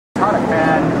utada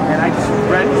fan, and I just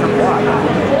read some blog.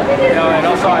 You know, and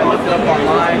also I looked it up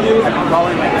online. I've been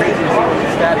calling my crazy to see what the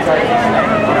stats are.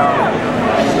 You know,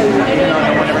 even though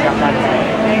no one ever got back to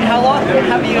me. How long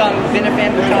have you been a fan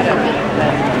of utada?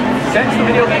 Since the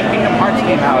video game Kingdom Hearts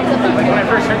came out, like when I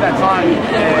first heard that song,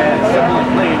 Simple and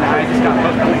Clean, I just got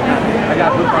hooked on it. I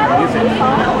got hooked on the music.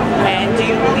 And do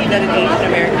you believe that an Asian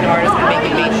American artist can make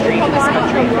it mainstream in this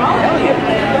country? Hell yeah.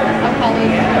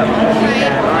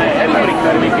 Everybody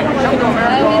could. I mean, people come to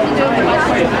America to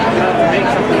make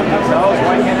something of themselves.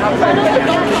 Why can't outsiders do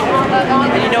that?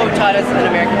 And you know Utada's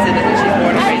an American citizen. She's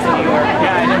born and raised in New York.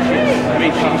 Yeah, I know she is. I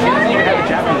mean, she doesn't even have a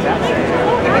Japanese accent.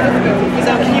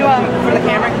 So can you, for the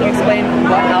camera, can you explain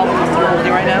what album you're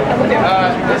holding right now?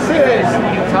 This is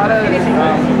Utada's, I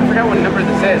forgot what number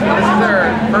this is, but this is their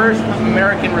first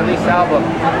American release album.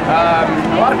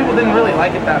 A lot of people didn't really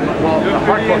like it that much. Well, the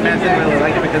hardcore fans didn't really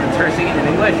like it because it's her singing in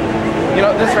English. You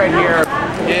know, this right here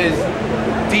is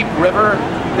Deep River.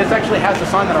 This actually has the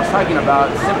song that I was talking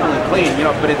about, Simple and Clean, you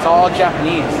know, but it's all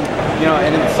Japanese. You know,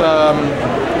 and it's,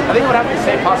 I think I would have to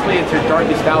say possibly it's her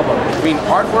darkest album. I mean,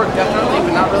 artwork definitely,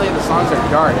 but not really. The songs are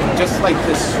dark. Just like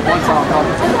this one song called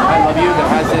I Love You that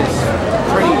has this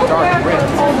pretty dark riff,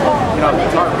 you know,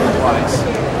 guitar riff-wise.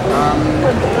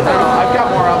 I don't know, I've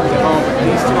got more albums at home, but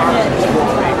these two albums are cool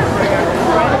to me.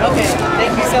 Okay,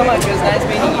 thank you so much. It was nice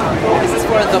meeting you. This is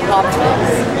for the Pop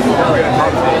Face. Oh, yeah,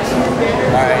 Pop Face.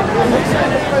 Alright.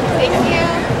 Thank you.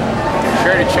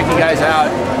 Sure to check you guys out.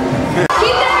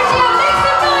 Keep the energy up. Make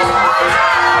some noise for Utada.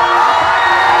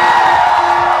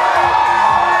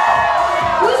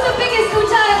 Who's the biggest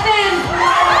Utada fan?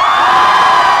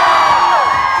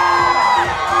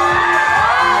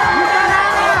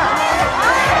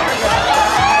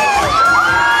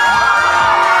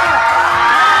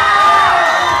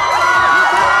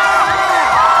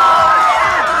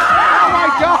 Oh my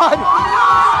God!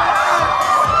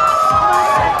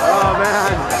 Oh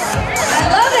man. I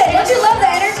love it. Don't you love the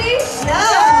energy? No.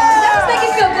 That must make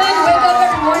you feel good. You wake up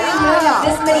every morning, you know you have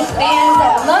this many fans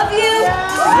that love you.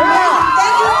 Thank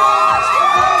you.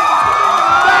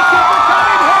 Thank you for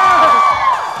coming here!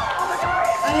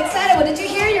 I'm excited. Well, did you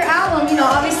hear your album? You know,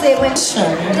 obviously it went.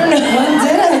 When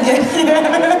did I get here?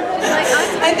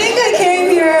 I think I came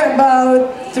here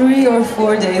about 3 or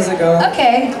 4 days ago.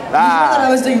 Okay. I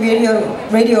was doing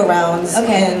radio rounds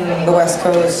in the West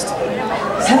Coast.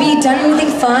 Have you done anything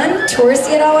fun,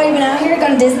 touristy at all while you've been out here?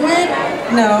 Gone to Disneyland?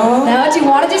 No. No? Do you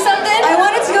want to do something? I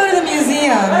wanted to go to the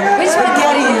museum. Which one?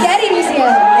 Getty's. Getty Museum.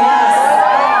 Yes.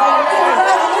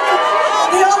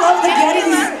 They all love the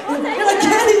Gettys. You're like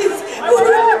Gettys.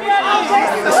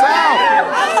 The South!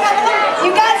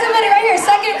 You got somebody right here,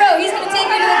 second row. He's going to take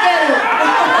you to the Getty.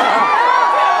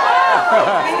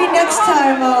 Maybe next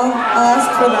time I'll ask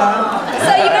for that.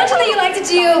 So you mentioned that you like to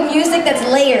do music that's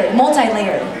layered,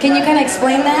 multi-layered. Can you kind of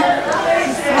explain that?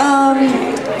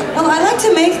 Well, I like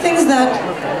to make things that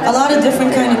a lot of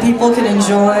different kind of people can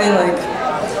enjoy. Like,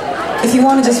 if you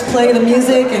want to just play the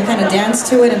music and kind of dance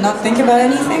to it and not think about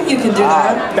anything, you can do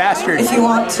that. Bastard. If you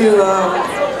want to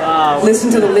listen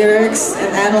to the lyrics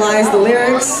and analyze the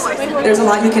lyrics, there's a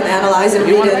lot you can analyze and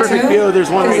read into. Perfect view, there's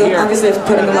one right here. Obviously, I've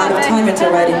put in a lot of time into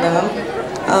writing them.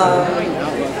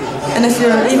 And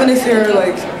even if you're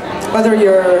like, whether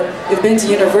you've been to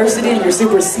university and you're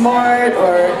super smart,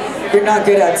 or you're not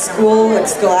good at school, like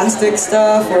scholastic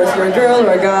stuff, or if you're a girl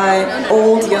or a guy,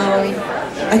 old, young,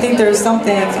 I think there's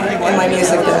something in my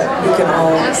music that we can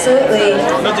all Absolutely.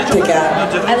 pick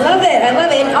at. I love it. I love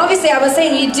it. And obviously, I was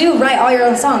saying you do write all your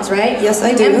own songs, right? Yes,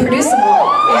 I do. And produce them all.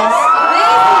 Yes.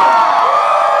 Amazing.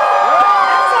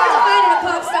 That's hard to find in a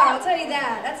pop star. I'll tell you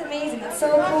that. That's amazing. That's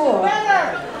so cool.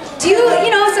 Do you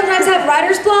know, sometimes have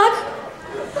writer's block?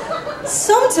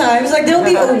 Sometimes, like, there'll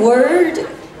be a word,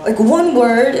 like one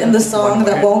word in the song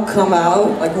that won't come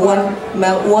out, like one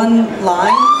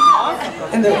line,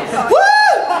 and then, woo!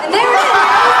 And there it is.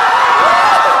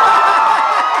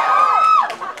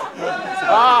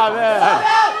 Oh man.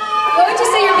 What would you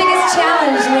say your biggest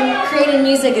challenge when creating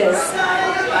music is?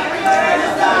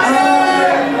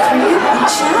 A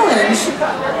challenge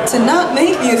to not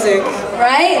make music.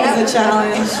 Right? Is a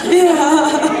challenge.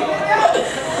 Yeah.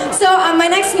 So my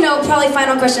next, probably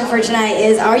final question for tonight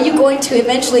is, are you going to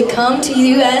eventually come to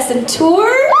the US and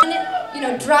tour? And,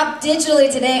 drop digitally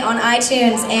today on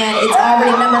iTunes, and it's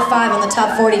already #5 on the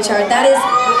top 40 chart. That is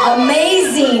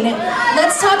amazing.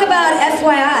 Let's talk about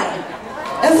FYI.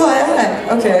 FYI,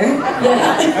 okay.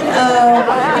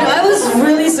 Yeah. I was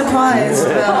really surprised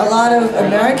that a lot of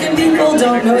American people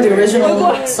don't know the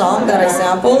original song that I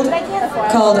sampled,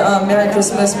 called Merry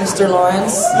Christmas, Mr.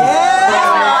 Lawrence. Yeah!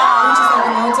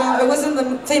 It was in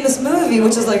the famous movie,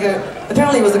 which is like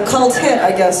apparently it was a cult hit,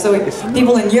 I guess. So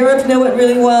people in Europe know it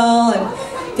really well, and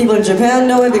people in Japan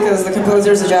know it because the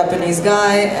composer is a Japanese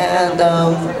guy, and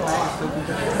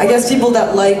I guess people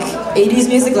that like 80s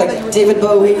music, like David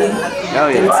Bowie,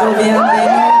 David Sylvian, they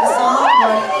know the song.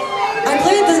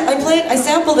 But I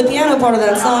sampled the piano part of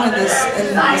that song in this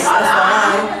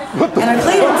FYI, and I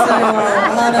played it to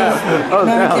a lot of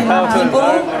American people,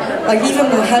 like even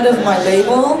the head of my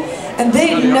label, and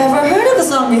they never heard of the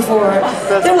song before.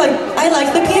 They're like, I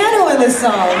like the piano in this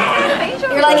song.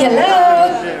 You're like,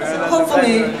 hello.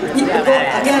 Hopefully,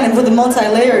 again, with the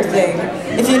multi-layered thing,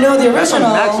 if you know the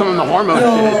original,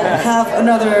 you'll have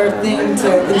another thing to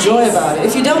enjoy about it.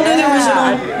 If you don't know the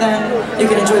original, then you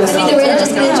can enjoy the song. I think that we're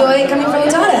just going to enjoy it coming from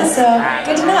utada, so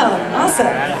good to know. Awesome.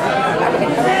 Are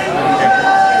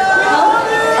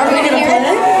we going to play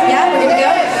it? Yeah, we're going to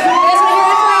go. You guys want to hear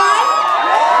FYI?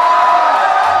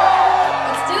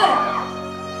 Let's do it.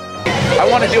 I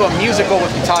want to do a musical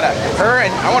with utada. Her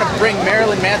and I want to bring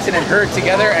Marilyn Manson and her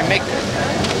together and make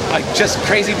like just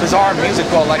crazy bizarre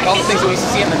musical, like all the things that we used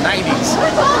to see in the 90s.